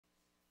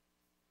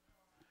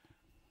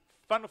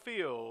Final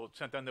field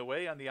sent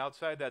underway on the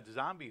outside. That's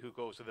Zombie who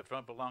goes to the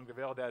front. Belong the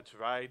Veil. That's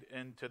Ride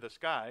into the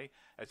Sky.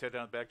 I said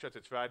on the backstretch,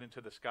 it's Ride into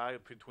the Sky.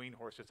 Between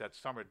horses, that's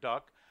Summer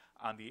Duck.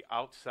 On the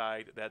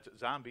outside, that's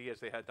Zombie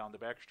as they head down the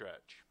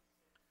backstretch.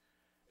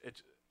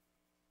 It's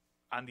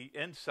on the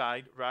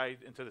inside, Ride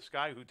into the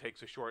Sky, who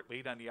takes a short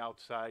lead. On the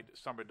outside,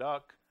 Summer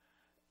Duck,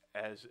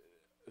 as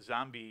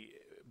Zombie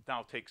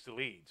now takes the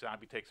lead.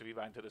 Zombie takes the lead.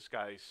 Ride into the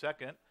Sky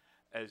second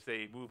as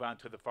they move on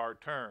to the far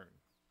turn.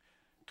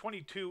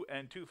 22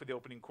 and 2 for the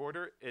opening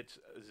quarter. It's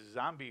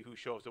Zombie who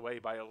shows the way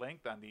by a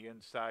length on the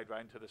inside,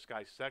 Ride into the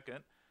Sky second.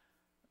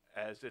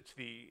 As it's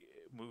the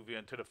move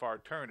into the far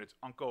turn, it's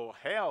Uncle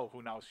Hale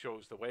who now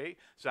shows the way.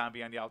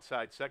 Zombie on the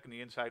outside second,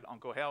 the inside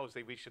Uncle Hale as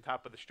they reach the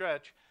top of the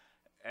stretch.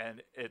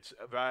 And it's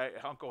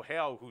Uncle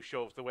Hale who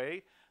shows the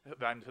way.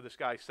 Ride into the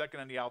Sky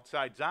second on the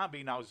outside.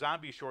 Zombie. Now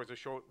Zombie shores a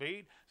short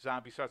lead.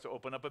 Zombie starts to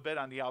open up a bit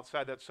on the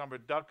outside. That's Summer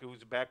Duck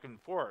who's back and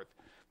forth.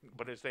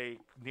 But as they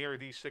near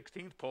the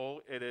 16th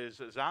pole, it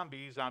is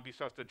Zombie. Zombie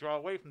starts to draw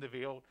away from the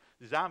field.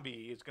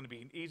 Zombie is going to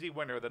be an easy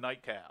winner of the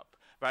nightcap.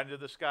 Ride into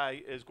the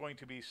Sky is going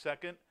to be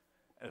second.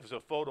 And there's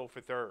a photo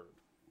for third.